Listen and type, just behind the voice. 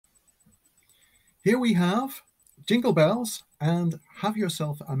Here we have Jingle Bells and Have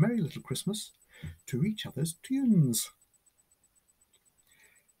Yourself a Merry Little Christmas to each other's tunes.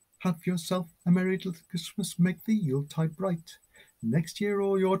 Have yourself a merry little Christmas, make the Yuletide bright. Next year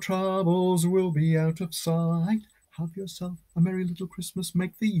all your troubles will be out of sight. Have yourself a merry little Christmas,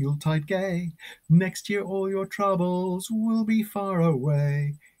 make the Yuletide gay. Next year all your troubles will be far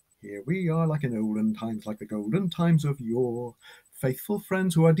away. Here we are like in olden times, like the golden times of yore. Faithful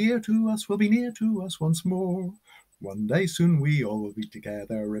friends who are dear to us will be near to us once more. One day soon we all will be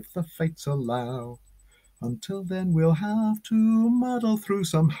together if the fates allow. Until then we'll have to muddle through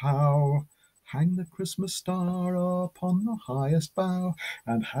somehow. Hang the Christmas star upon the highest bough,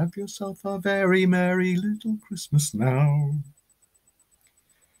 and have yourself a very merry little Christmas now.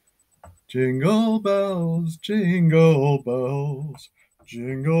 Jingle bells, jingle bells,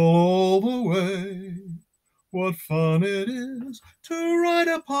 jingle all the way. What fun it is to ride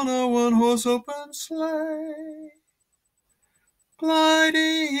upon a one-horse open sleigh.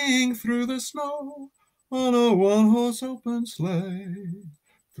 Gliding through the snow on a one-horse open sleigh.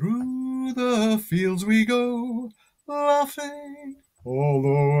 Through the fields we go, laughing all the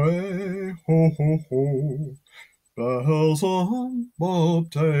way. Ho, ho, ho. Bells on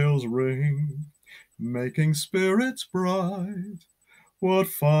bobtails ring, making spirits bright. What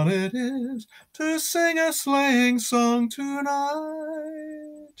fun it is to sing a sleighing song tonight.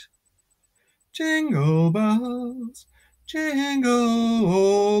 Jingle bells, jingle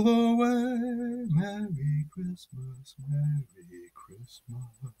all the way. Merry Christmas, Merry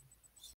Christmas.